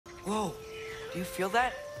Whoa, do you feel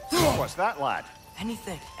that? What's that, lad?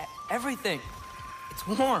 Anything, everything. It's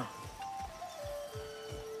warm.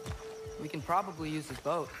 We can probably use this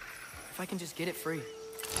boat, if I can just get it free.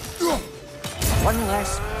 One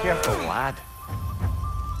less careful, lad.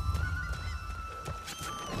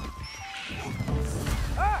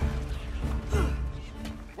 Ah!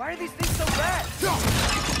 Why are these things so bad?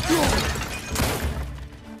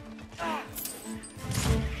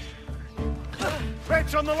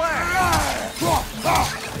 Wrench on the left!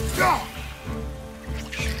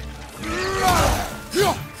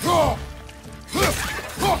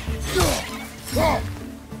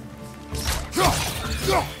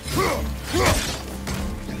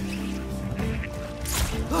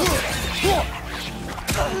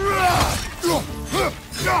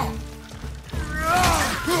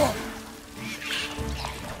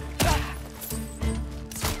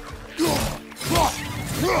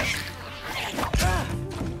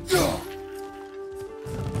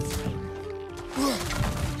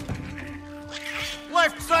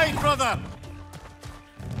 Left side, brother!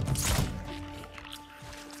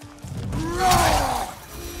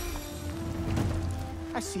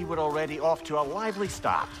 I see we're already off to a lively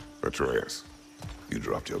start. Atreus, you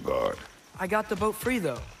dropped your guard. I got the boat free,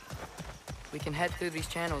 though. We can head through these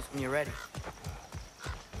channels when you're ready.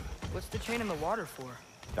 What's the chain in the water for?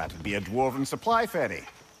 That'd be a dwarven supply ferry.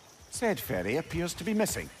 Said ferry appears to be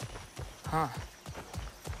missing. Huh.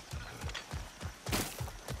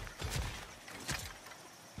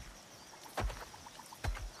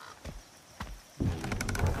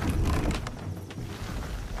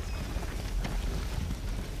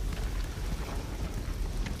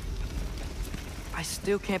 I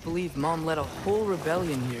still can't believe Mom led a whole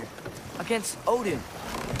rebellion here. Against Odin.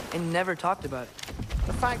 And never talked about it.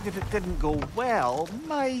 The fact that it didn't go well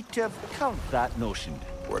might have curved that notion.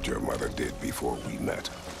 What your mother did before we met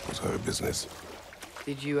was her business.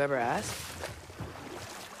 Did you ever ask?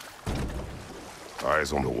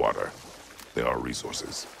 Eyes on the water. There are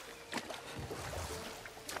resources.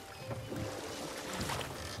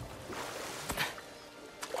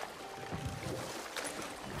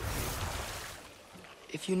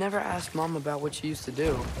 If you never asked Mom about what she used to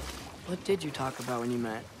do, what did you talk about when you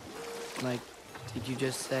met? Like, did you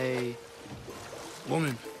just say,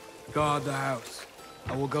 "Woman, guard the house.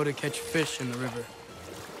 I will go to catch fish in the river,"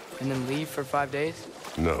 and then leave for 5 days?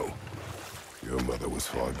 No. Your mother was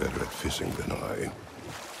far better at fishing than I.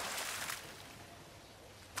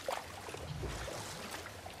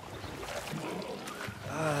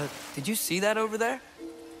 Did you see that over there?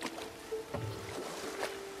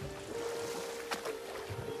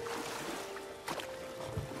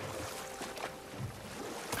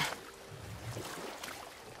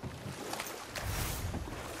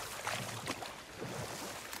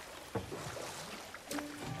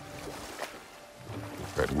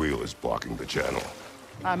 That wheel is blocking the channel.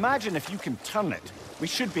 I imagine if you can turn it, we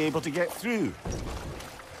should be able to get through.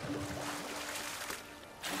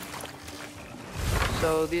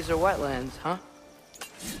 So these are wetlands, huh?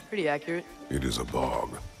 Pretty accurate. It is a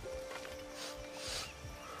bog.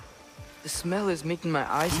 The smell is making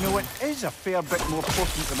my eyes... You know, it is a fair bit more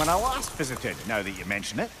potent than when I last visited, now that you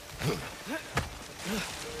mention it.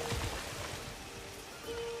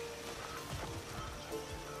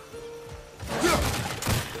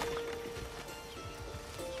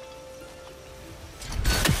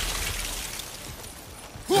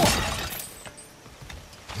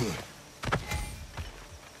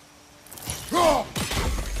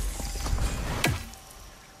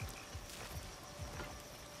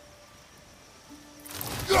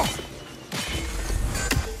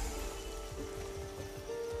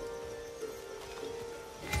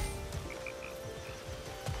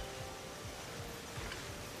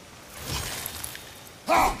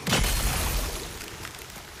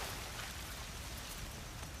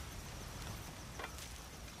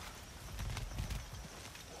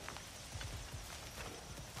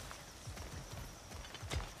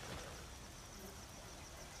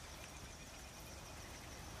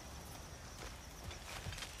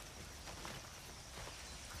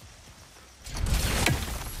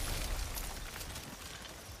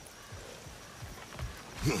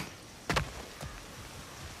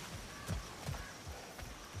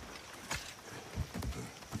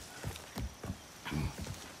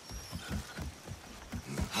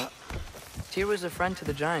 Tyr was a friend to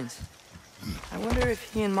the Giants. I wonder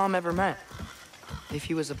if he and Mom ever met. If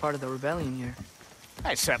he was a part of the rebellion here.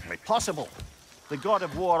 It's certainly possible. The god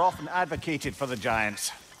of war often advocated for the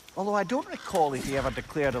Giants. Although I don't recall if he ever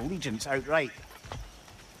declared allegiance outright.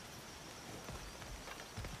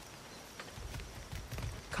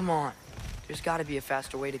 Come on. There's gotta be a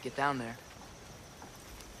faster way to get down there.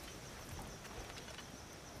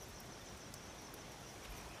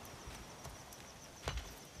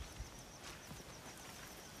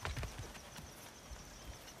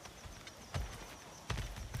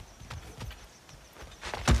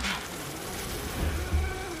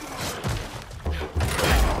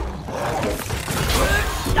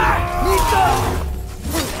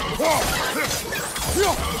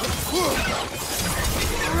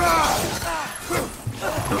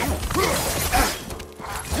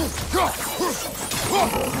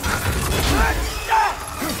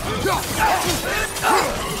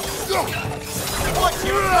 Watch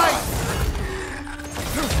your right!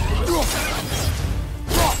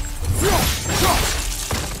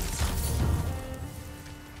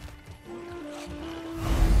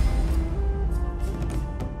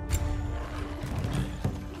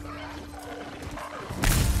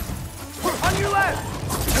 On your left!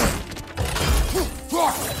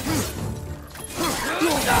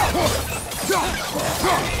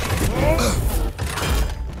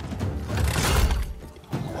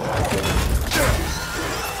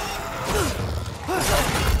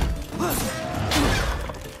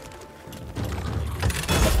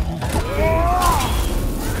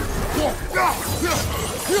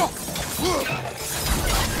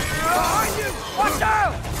 Behind you! Watch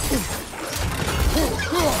out!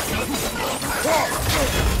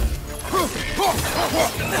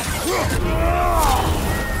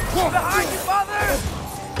 Behind you, father!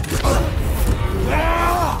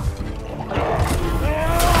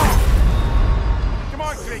 Come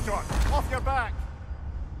on, Kratos! Off your back!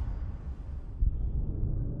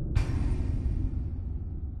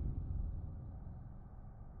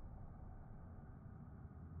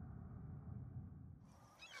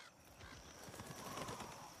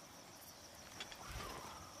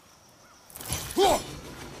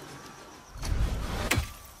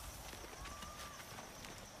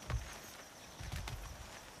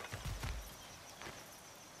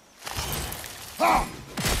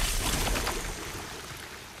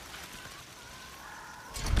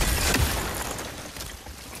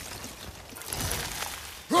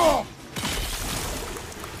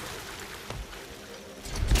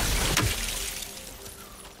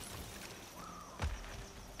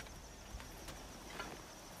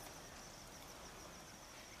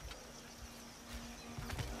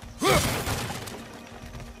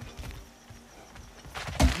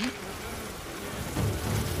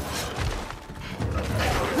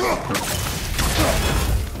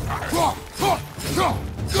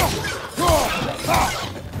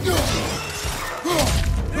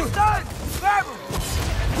 It's done! Grab him!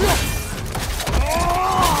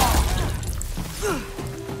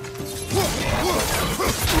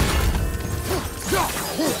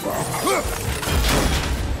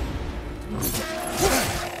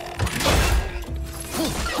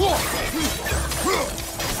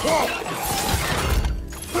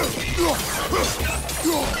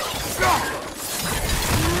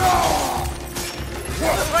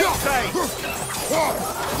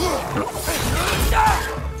 Right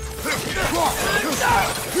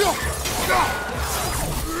side!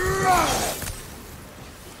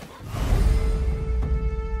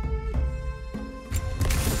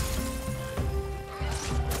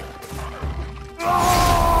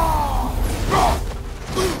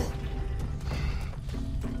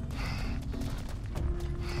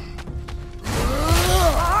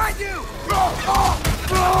 Behind you!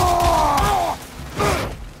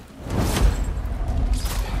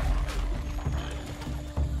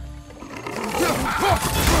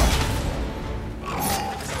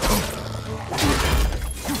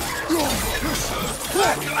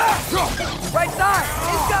 Right side!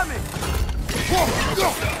 Incoming!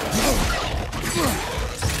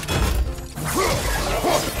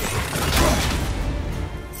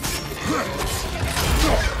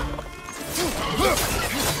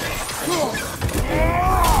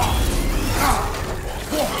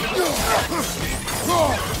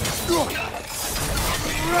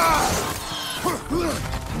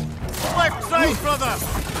 Left side, brother!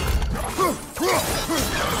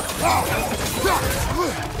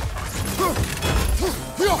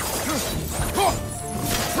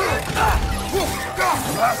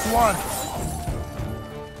 Last one.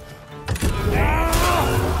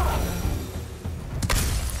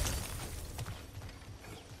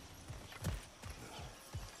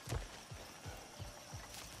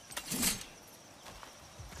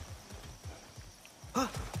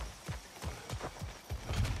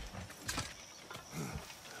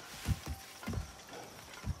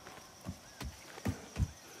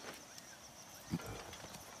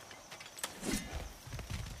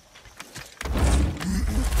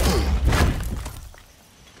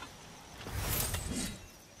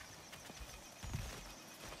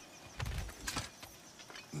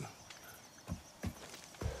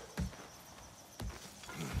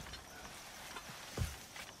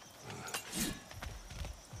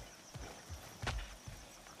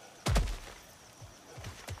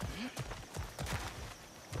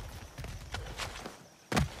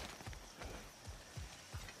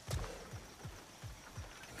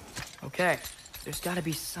 Okay, there's gotta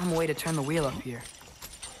be some way to turn the wheel up here.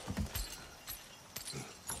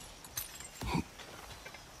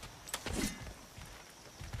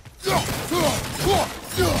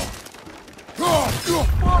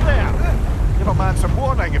 Whoa there! Give a man some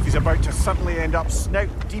warning if he's about to suddenly end up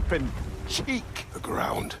snout deep in cheek. The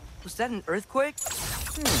ground. Was that an earthquake?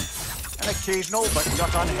 An occasional but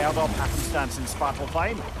not unheard of happenstance in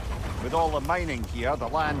Svartalfheim. With all the mining here, the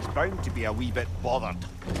land's bound to be a wee bit bothered.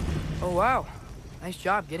 Oh, wow. Nice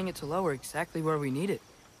job getting it to lower exactly where we need it.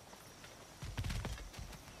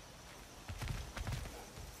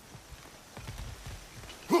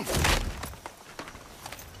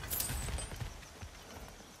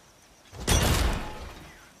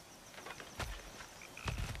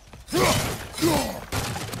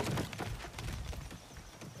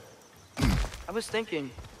 I was thinking,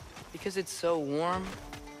 because it's so warm,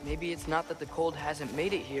 maybe it's not that the cold hasn't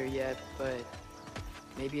made it here yet, but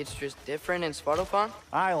maybe it's just different in Svartalfheim?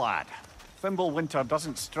 Aye, lad. Thimble winter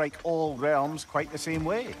doesn't strike all realms quite the same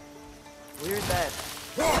way. Weird that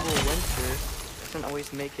Thimble winter doesn't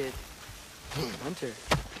always make it winter.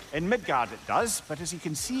 In Midgard it does, but as you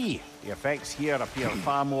can see, the effects here appear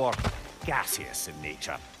far more gaseous in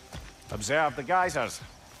nature. Observe the geysers.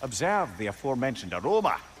 Observe the aforementioned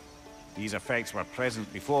aroma. These effects were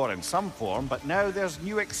present before in some form, but now there's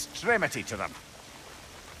new extremity to them.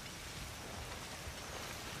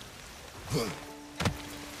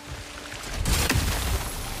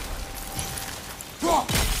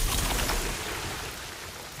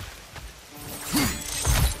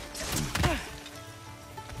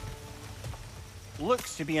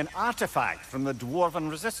 Looks to be an artifact from the Dwarven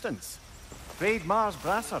Resistance. Mars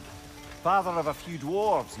Brassard, father of a few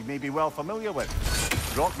dwarves you may be well familiar with.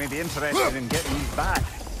 Rock may be interested in getting these back.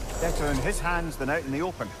 Better in his hands than out in the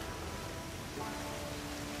open.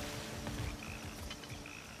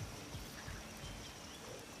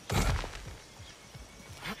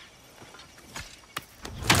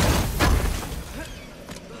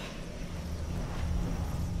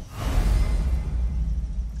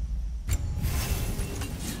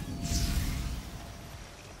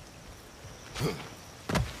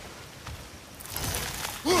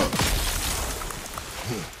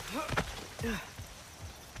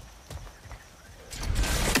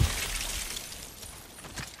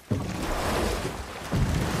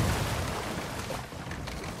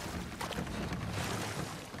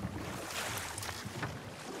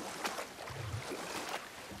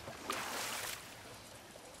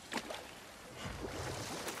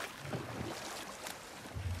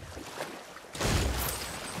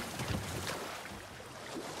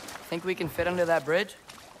 Think we can fit under that bridge?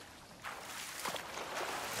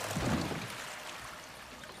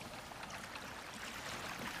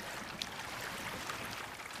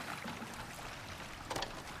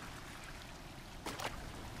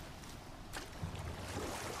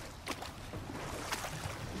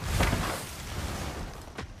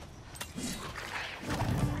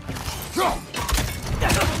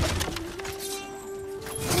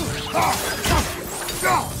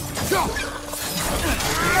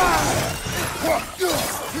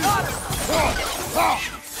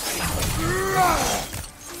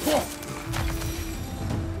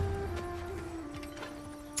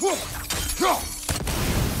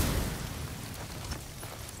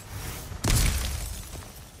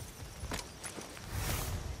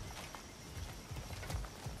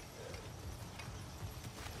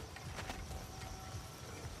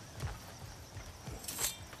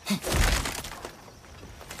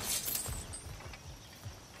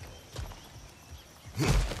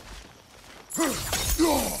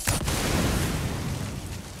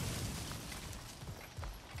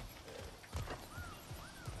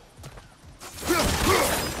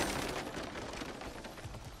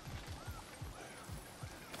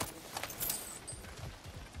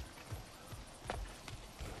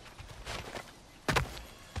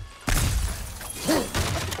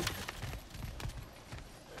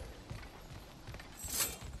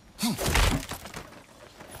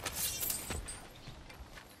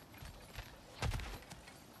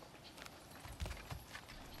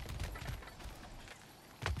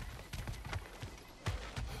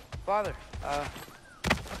 Father,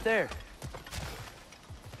 up there.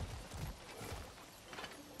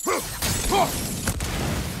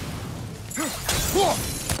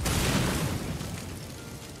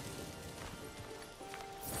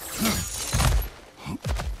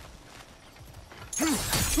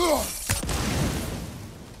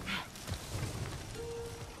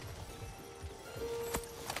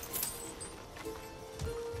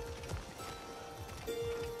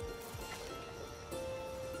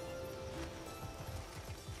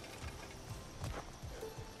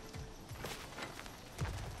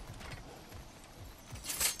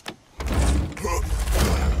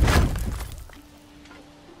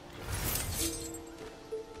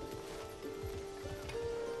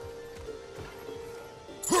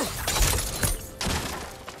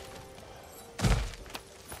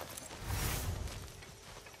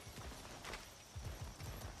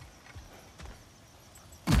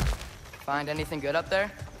 Find anything good up there?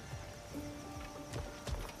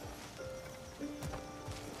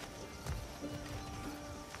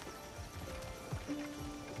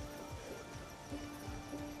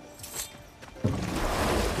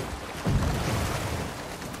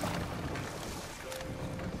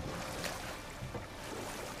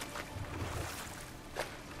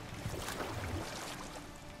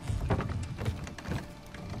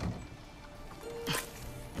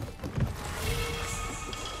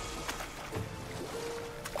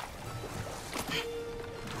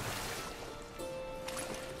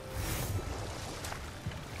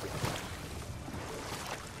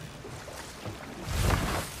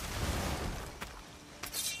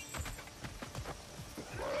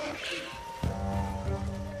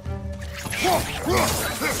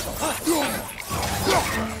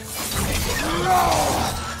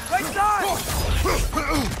 Right side!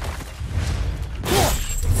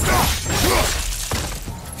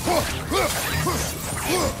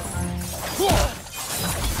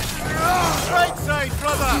 Right side,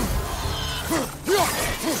 brother! Right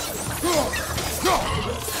side! Farther!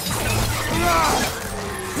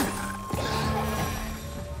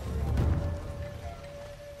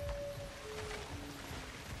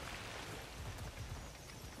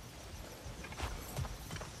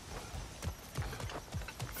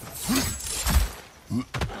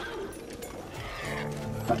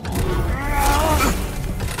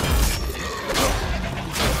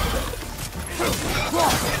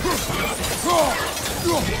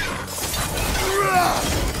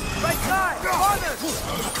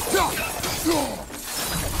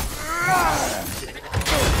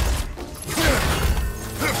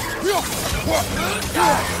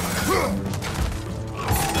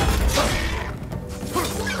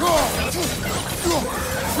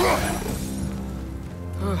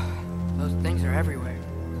 Those things are everywhere.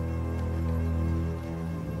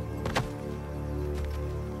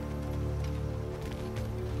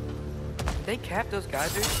 Did they cap those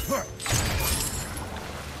geysers?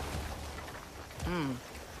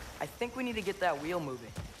 I think we need to get that wheel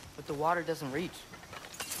moving, but the water doesn't reach.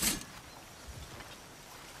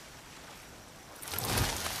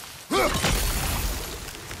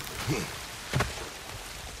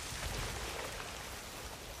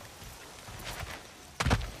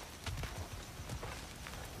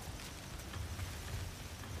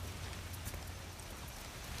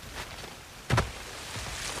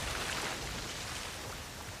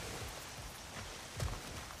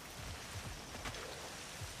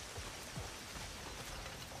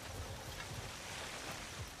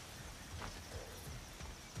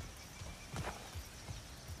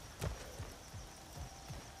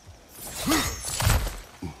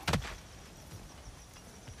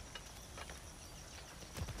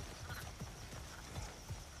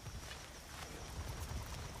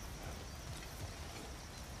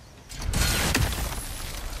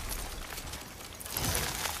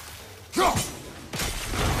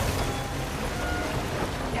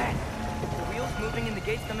 Dad, the wheel's moving and the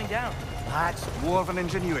gate's coming down. That's dwarven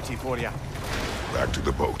ingenuity for you. Back to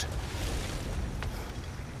the boat.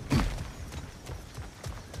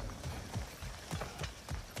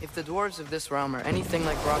 If the dwarves of this realm are anything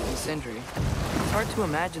like Brock and Sindri, it's hard to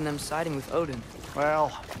imagine them siding with Odin.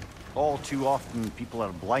 Well, all too often people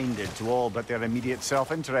are blinded to all but their immediate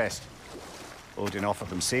self-interest. Odin offered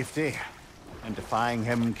them safety, and defying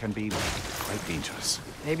him can be quite dangerous.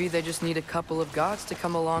 Maybe they just need a couple of gods to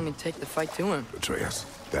come along and take the fight to him. Atreus,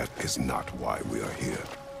 that is not why we are here.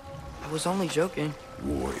 I was only joking.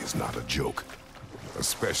 War is not a joke,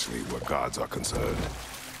 especially where gods are concerned.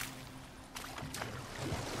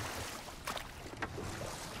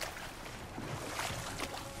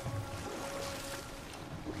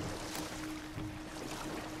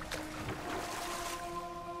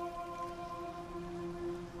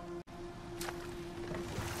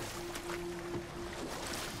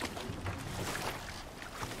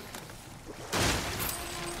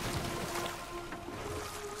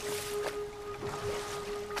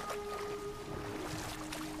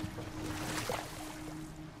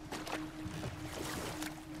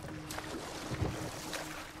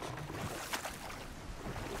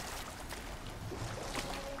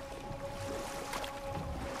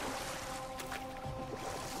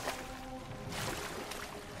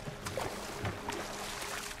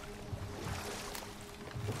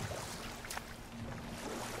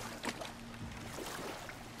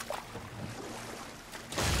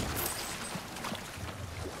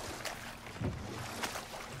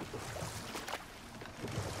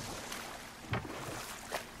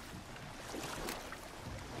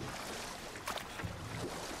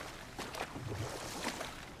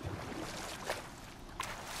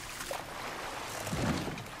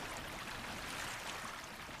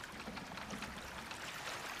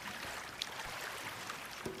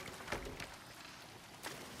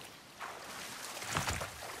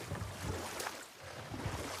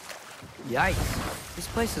 Yikes. This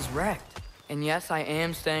place is wrecked. And yes, I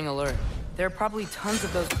am staying alert. There are probably tons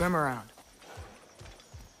of those Grim around.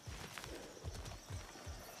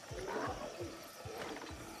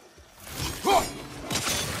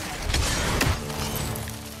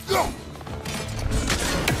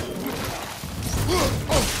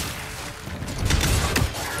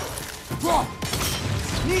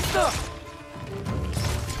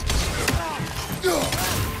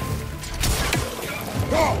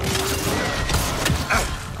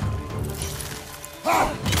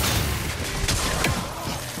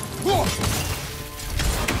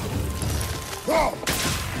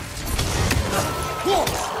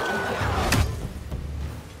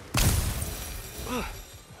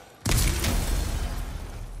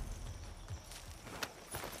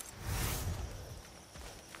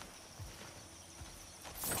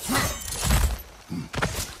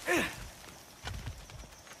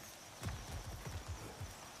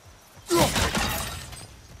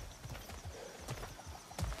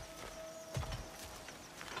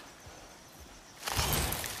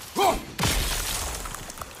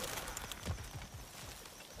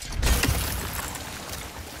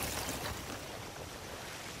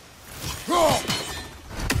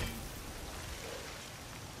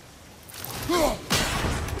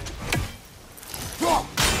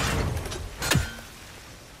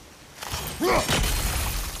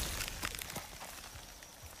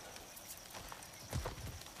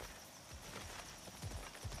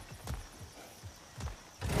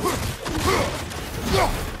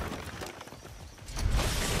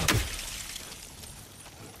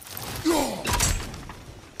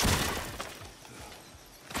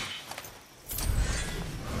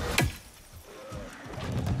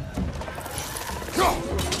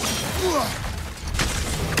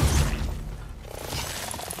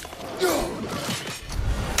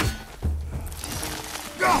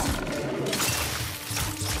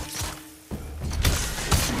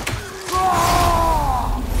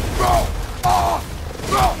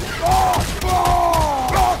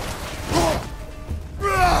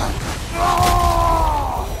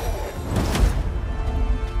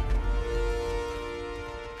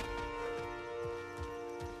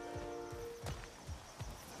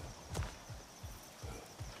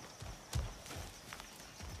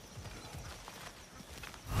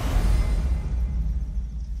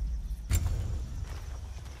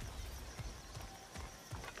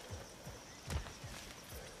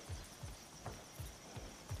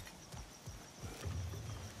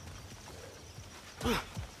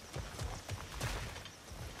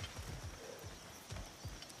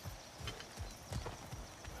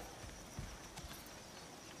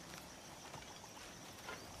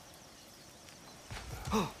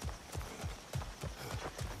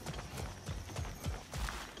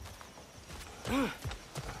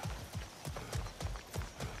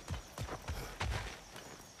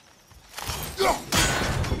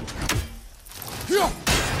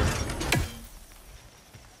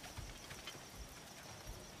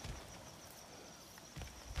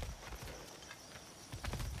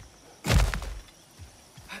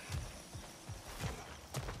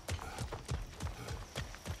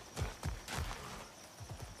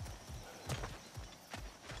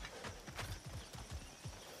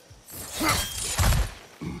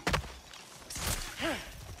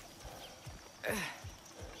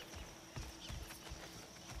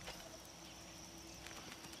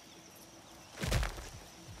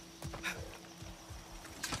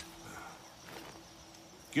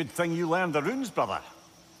 Good thing you learned the runes, brother.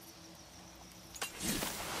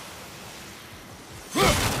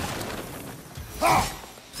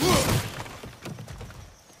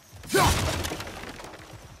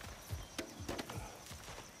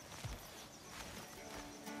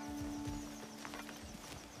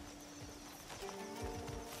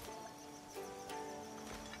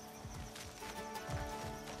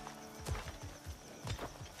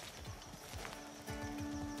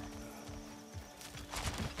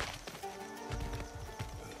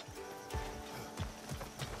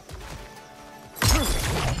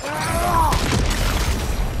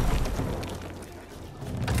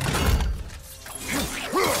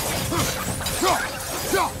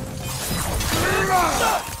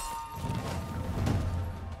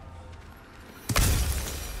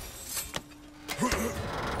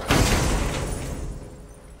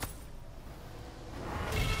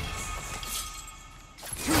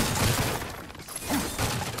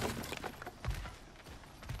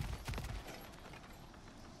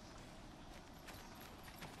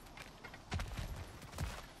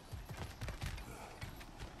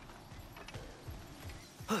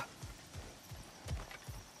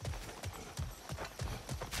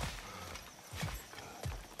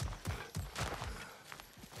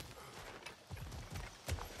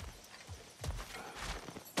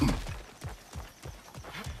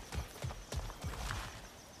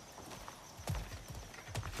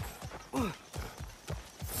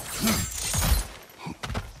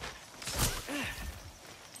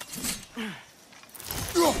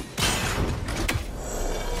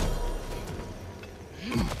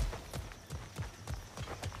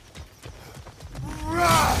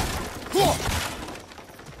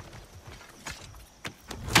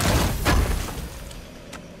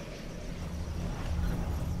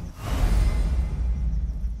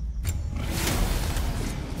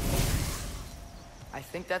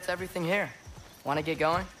 think that's everything here. Want to get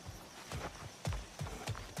going?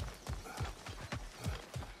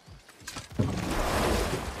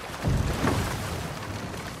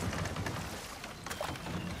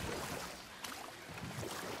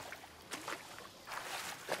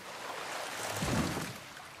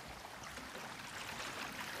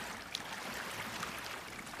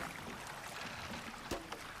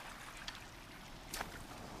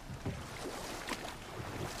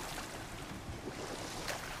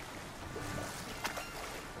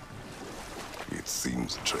 It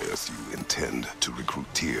seems, Atreus, you intend to recruit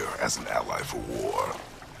Tyr as an ally for war.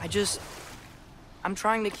 I'm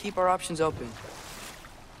trying to keep our options open.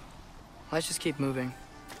 Let's just keep moving.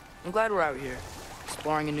 I'm glad we're out here,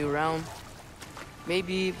 exploring a new realm.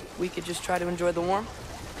 Maybe we could just try to enjoy the warmth?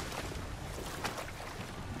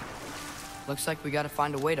 Looks like we gotta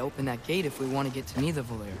find a way to open that gate if we want to get to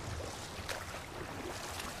Valor.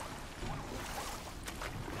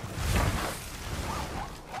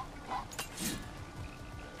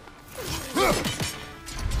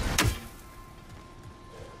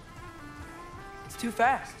 It's too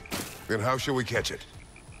fast. Then how shall we catch it?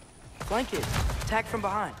 Flank it. Attack from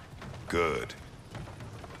behind. Good.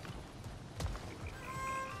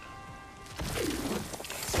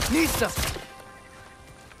 Nista!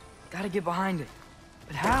 Gotta get behind it.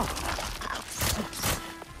 But how?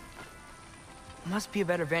 Must be a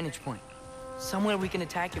better vantage point. Somewhere we can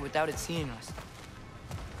attack it without it seeing us.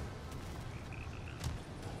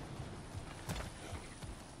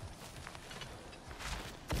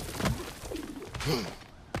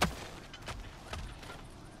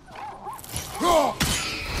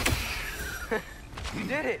 You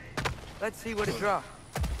did it! Let's see what it dropped.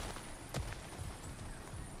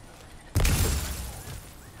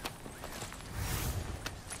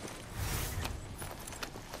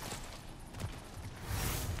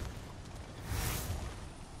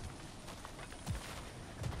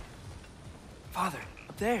 Father,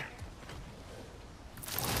 up there.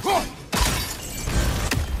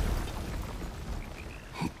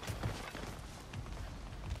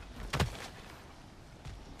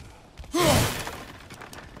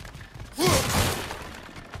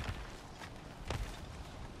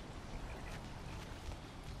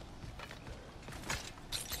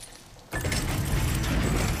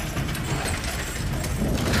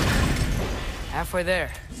 Halfway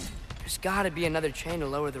there. There's gotta be another chain to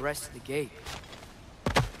lower the rest of the gate.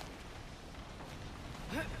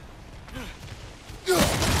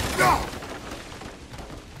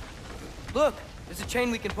 Look! There's a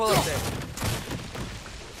chain we can pull up there.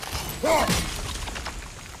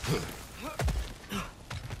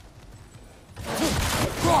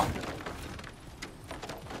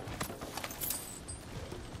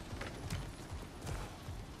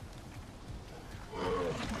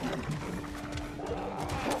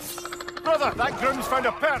 Brother, that groom's found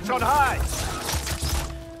a perch on high!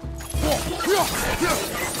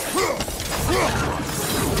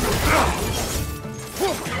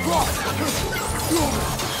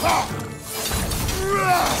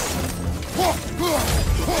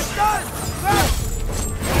 It's done!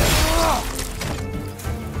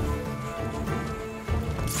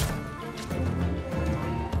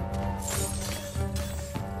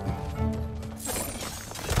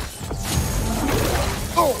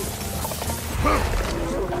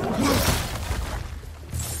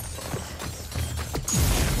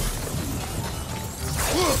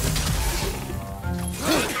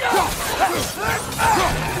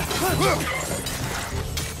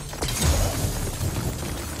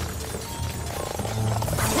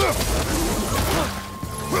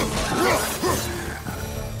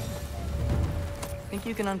 Think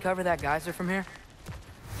you can uncover that geyser from here?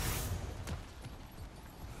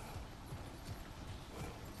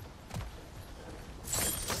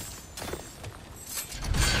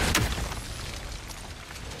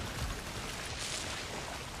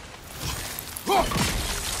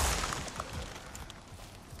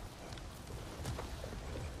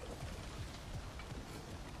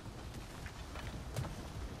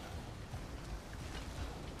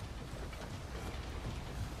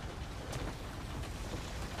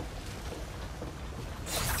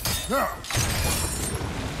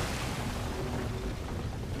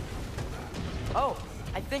 Oh,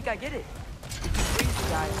 I think I get it. If you freeze the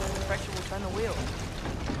guy, the pressure will turn the wheel.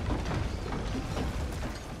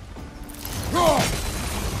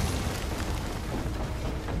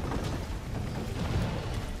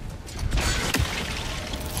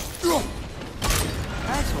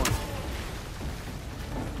 Nice one.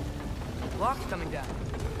 The block's coming down.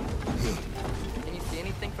 Can you see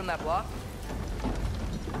anything from that block?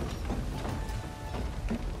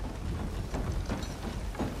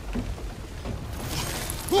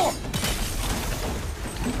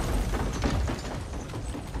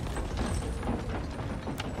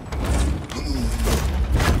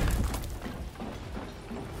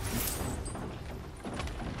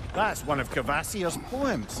 That's one of Cavassier's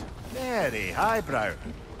poems. Very highbrow.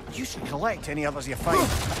 You should collect any others you find.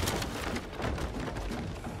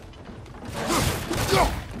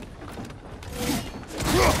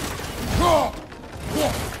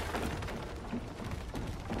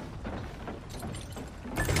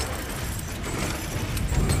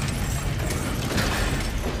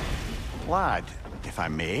 Lad, if I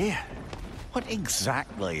may, what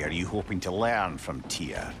exactly are you hoping to learn from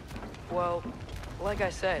Tyr? Well, like I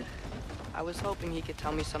said, I was hoping he could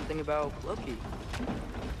tell me something about Loki.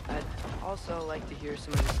 I'd also like to hear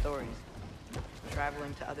some of his stories.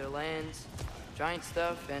 Traveling to other lands, giant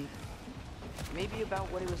stuff, and maybe about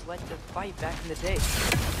what it was like to fight back in the day.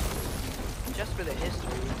 Just for the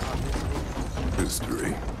history, obviously.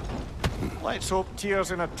 History. Let's hope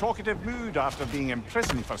Tyr's in a talkative mood after being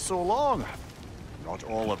imprisoned for so long. Not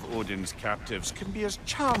all of Odin's captives can be as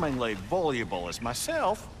charmingly voluble as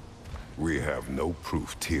myself. We have no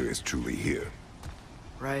proof Tyr is truly here.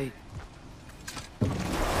 Right.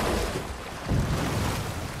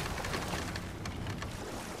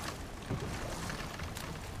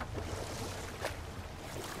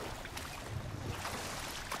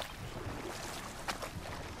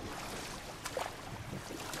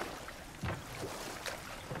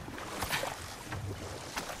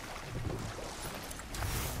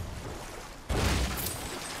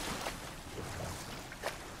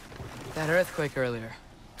 That earthquake earlier.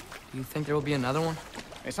 Do you think there will be another one?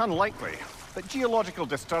 It's unlikely, but geological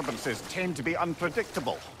disturbances tend to be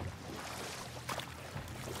unpredictable.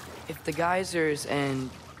 If the geysers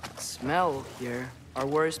and smell here are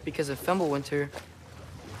worse because of Fimbulwinter,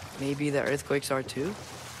 maybe the earthquakes are too?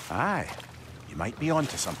 Aye, you might be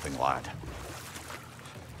onto something, lad.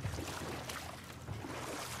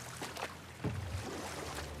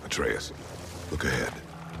 Atreus, look ahead.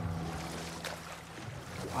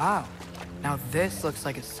 Wow. Now this looks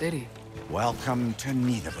like a city. Welcome to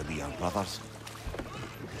Nidavellir, brothers.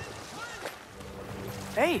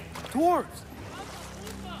 Hey, dwarves!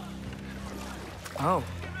 Oh.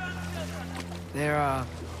 They're,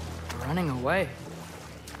 running away.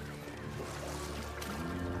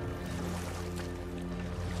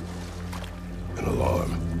 An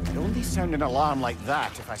alarm. I'd only sound an alarm like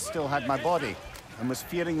that if I still had my body, and was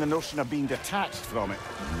fearing the notion of being detached from it.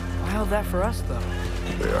 Wild that for us, though.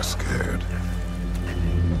 They are scared.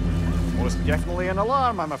 Most definitely an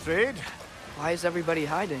alarm, I'm afraid. Why is everybody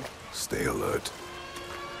hiding? Stay alert.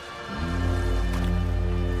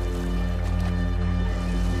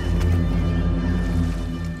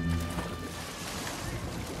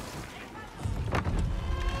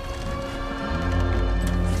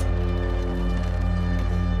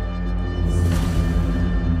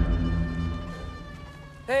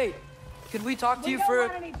 Hey, could we talk to you for... We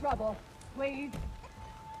don't want any trouble, please.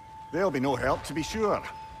 There'll be no help, to be sure.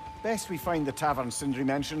 Best we find the tavern Sindri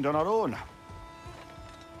mentioned on our own.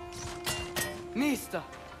 Mista!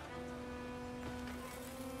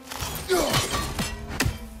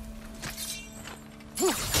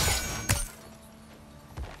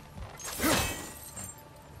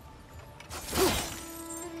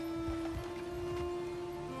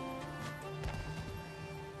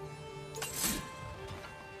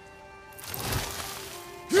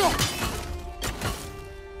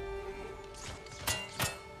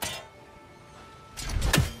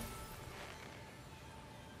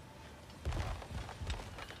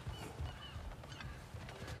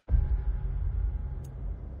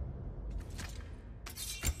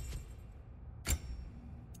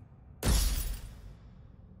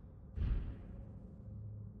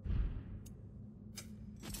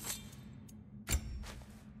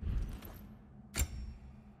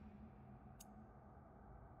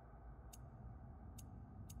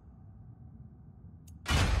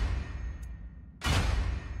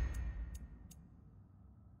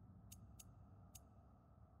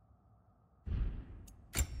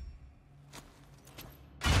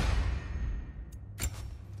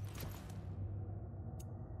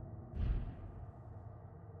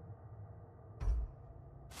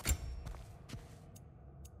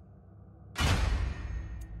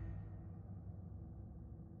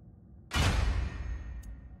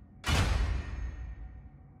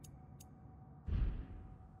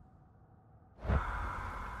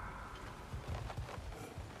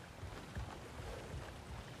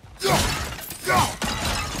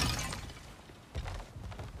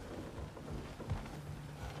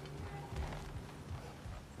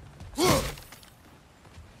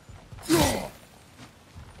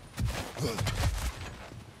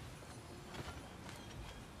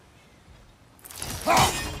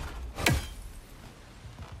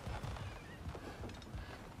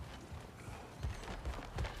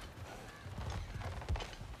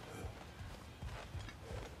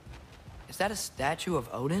 that a statue of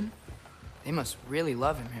Odin? They must really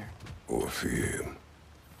love him here. Or fear him.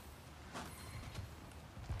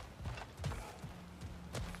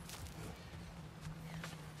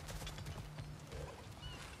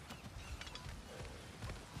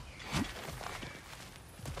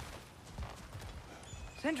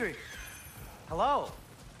 Sindri! Hello.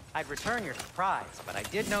 I'd return your surprise, but I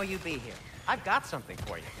did know you'd be here. I've got something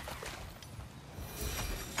for you.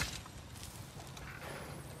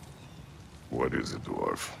 What is it,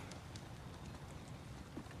 dwarf?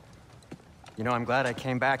 You know, I'm glad I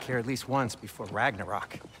came back here at least once before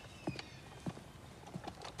Ragnarok.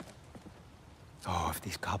 Oh, if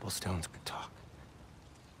these cobblestones could talk.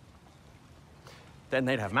 Then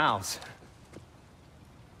they'd have mouths.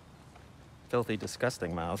 Filthy,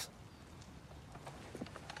 disgusting mouths.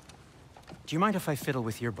 Do you mind if I fiddle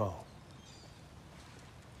with your bow?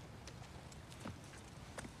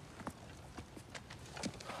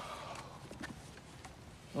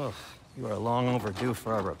 Oh, you are long overdue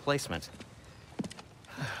for a replacement.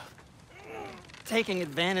 Taking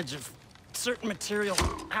advantage of certain material...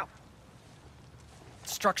 Ow!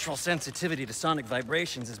 Structural sensitivity to sonic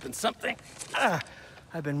vibrations has been something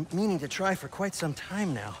I've been meaning to try for quite some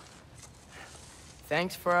time now.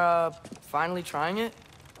 Thanks for, finally trying it.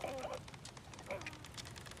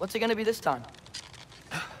 What's it gonna be this time?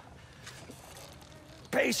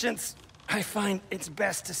 Patience. I find it's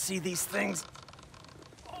best to see these things...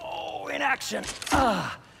 Oh, in action.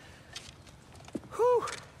 Ah! Whew!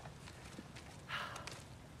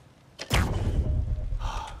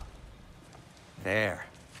 There.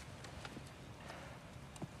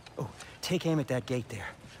 Oh, take aim at that gate there.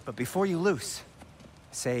 But before you loose,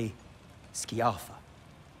 say, Skialfa.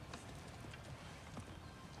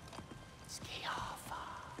 Skialfa.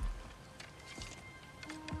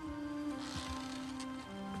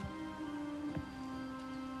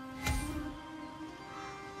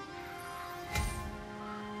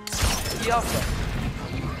 Skialfa.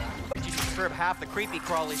 Did you disturb half the creepy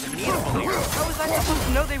crawlies immediately? How was I supposed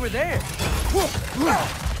to know they were there?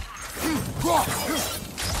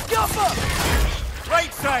 Skialfa!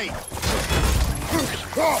 Right side!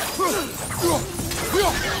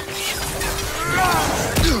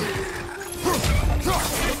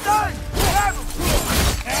 It's done! Grab him!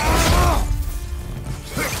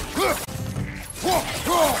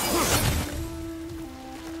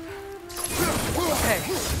 Hey,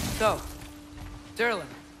 so, Durlin.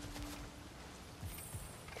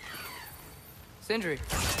 Sindri,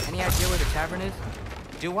 any idea where the tavern is?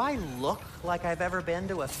 Do I look like I've ever been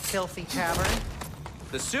to a filthy tavern?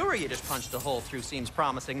 The sewer you just punched a hole through seems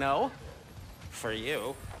promising, though. For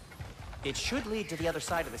you. It should lead to the other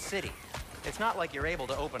side of the city. It's not like you're able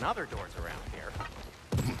to open other doors around here.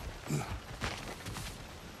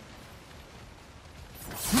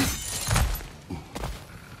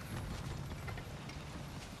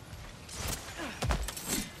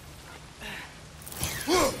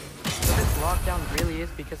 So this lockdown really is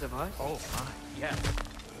because of us? Oh my, yes.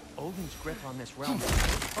 Odin's grip on this realm is so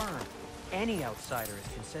firm. Any outsider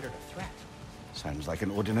is considered a threat. Sounds like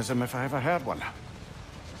an Odinism if I ever heard one.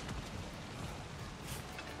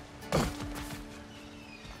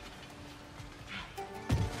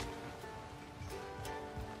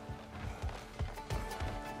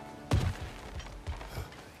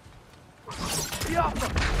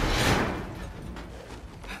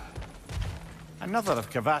 Another of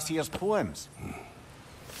Kvasir's poems.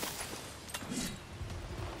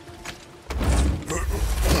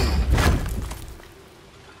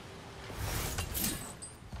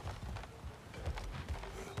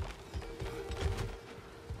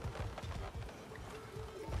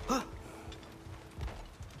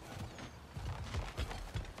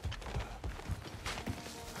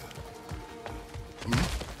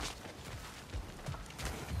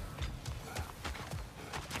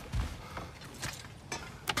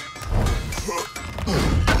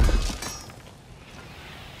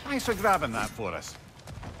 Thanks for grabbing that for us.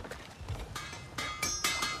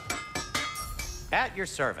 At your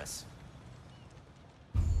service.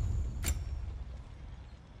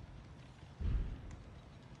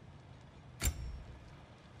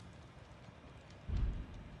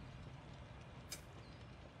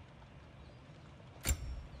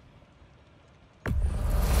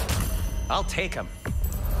 I'll take him.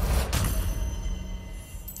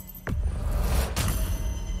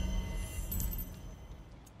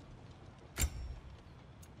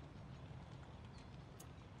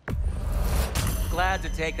 Glad to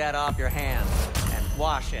take that off your hands and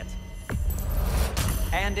wash it.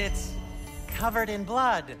 And it's covered in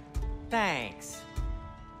blood. Thanks.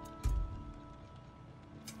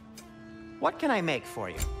 What can I make for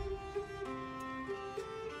you?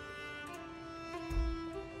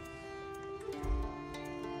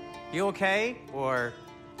 You okay? Or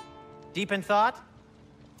deep in thought?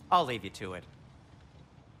 I'll leave you to it.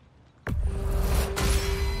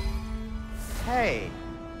 Hey,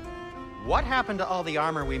 what happened to all the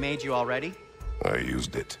armor we made you already? I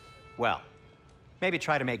used it. Well, maybe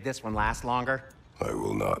try to make this one last longer. I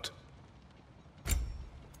will not.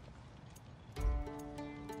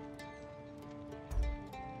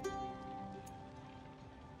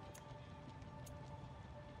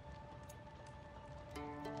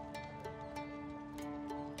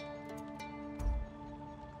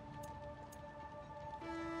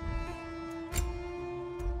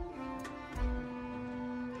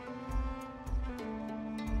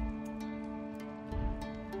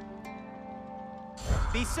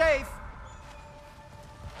 Be safe!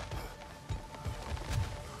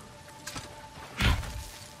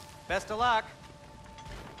 Best of luck!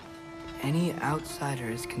 Any outsider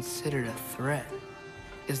is considered a threat.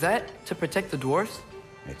 Is that to protect the dwarves?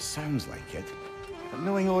 It sounds like it. But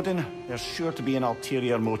knowing Odin, there's sure to be an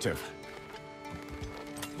ulterior motive.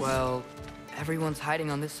 Well, everyone's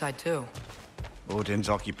hiding on this side too. Odin's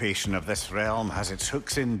occupation of this realm has its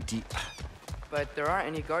hooks in deep. But there aren't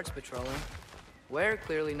any guards patrolling. We're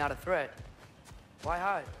clearly not a threat. Why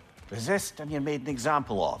hide? Resist and you're made an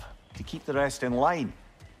example of, to keep the rest in line.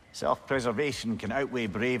 Self-preservation can outweigh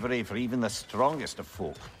bravery for even the strongest of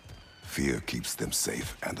folk. Fear keeps them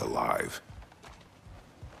safe and alive.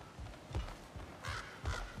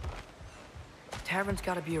 The tavern's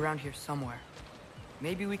gotta be around here somewhere.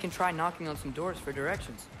 Maybe we can try knocking on some doors for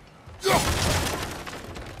directions.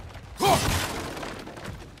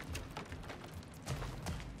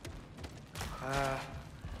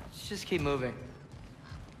 Let's just keep moving.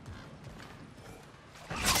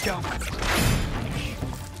 Go.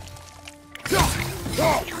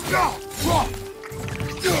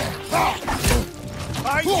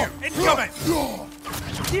 Behind you! Incoming!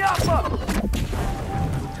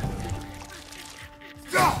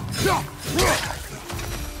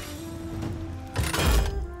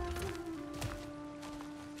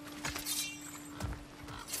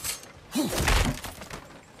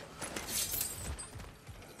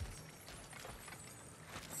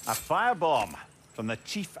 A firebomb from the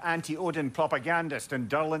chief anti-Odin propagandist in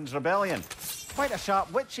Durlin's rebellion. Quite a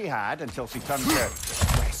sharp wit she had until she turned to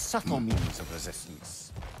less subtle means of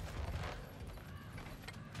resistance.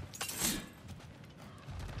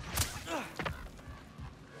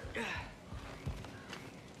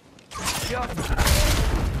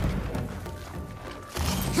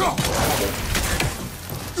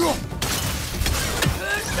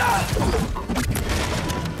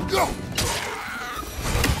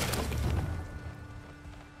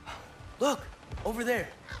 Look! Over there!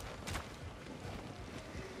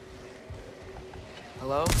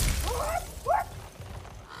 Hello?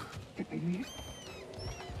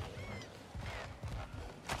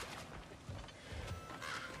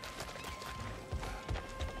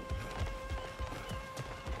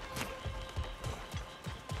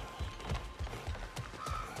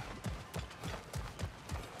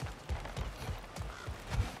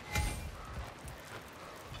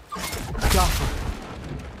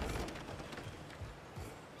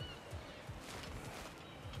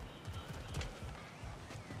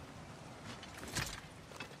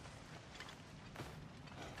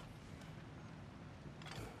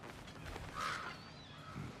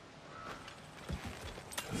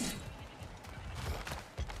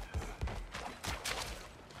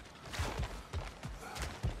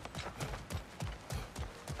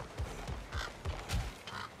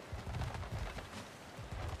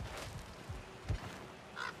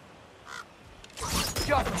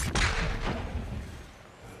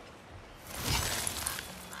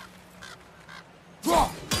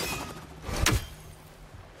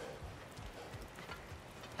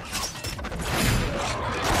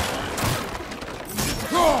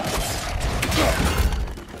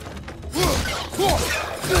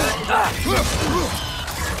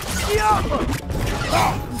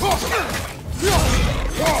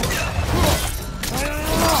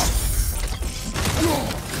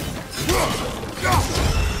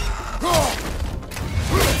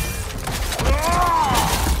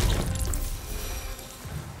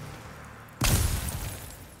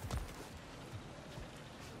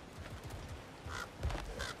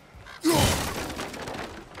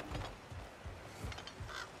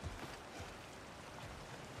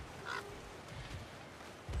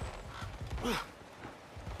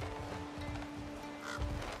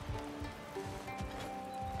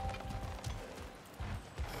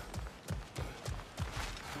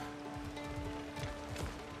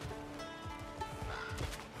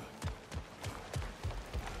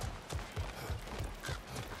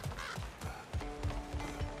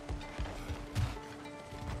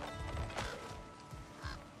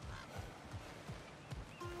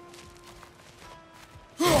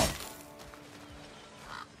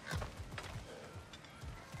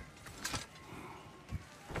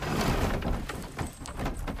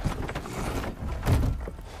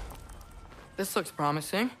 This looks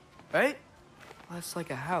promising, right? Less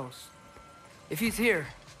like a house. If he's here,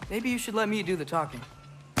 maybe you should let me do the talking.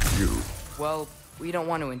 You? Well, we don't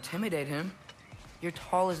want to intimidate him. You're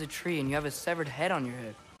tall as a tree and you have a severed head on your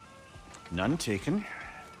head. None taken.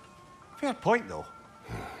 Fair point, though.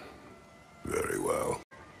 Very well.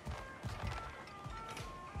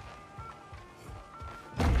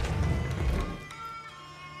 I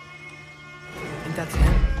think that's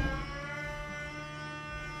him.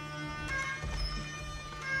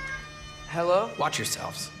 Hello? Watch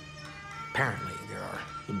yourselves. Apparently, there are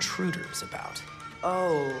intruders about.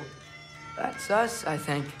 Oh, that's us, I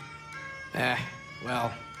think.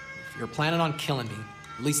 Well, if you're planning on killing me,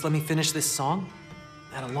 at least let me finish this song.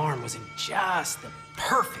 That alarm was in just the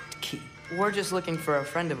perfect key. We're just looking for a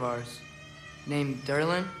friend of ours, named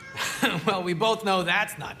Durlin. Well, we both know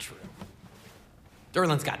that's not true.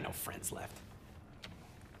 Durlin's got no friends left.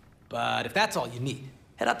 But if that's all you need,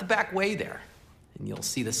 head out the back way there, and you'll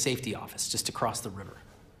see the safety office just across the river.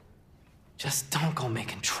 Just don't go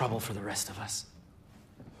making trouble for the rest of us.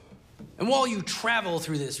 And while you travel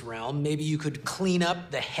through this realm, maybe you could clean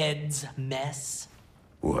up the head's mess?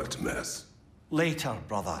 What mess? Later,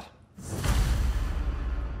 brother.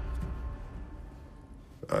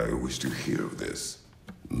 I wish to hear of this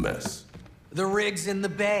mess. The rig's in the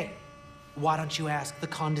bay. Why don't you ask the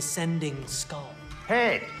condescending skull?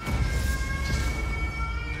 Head!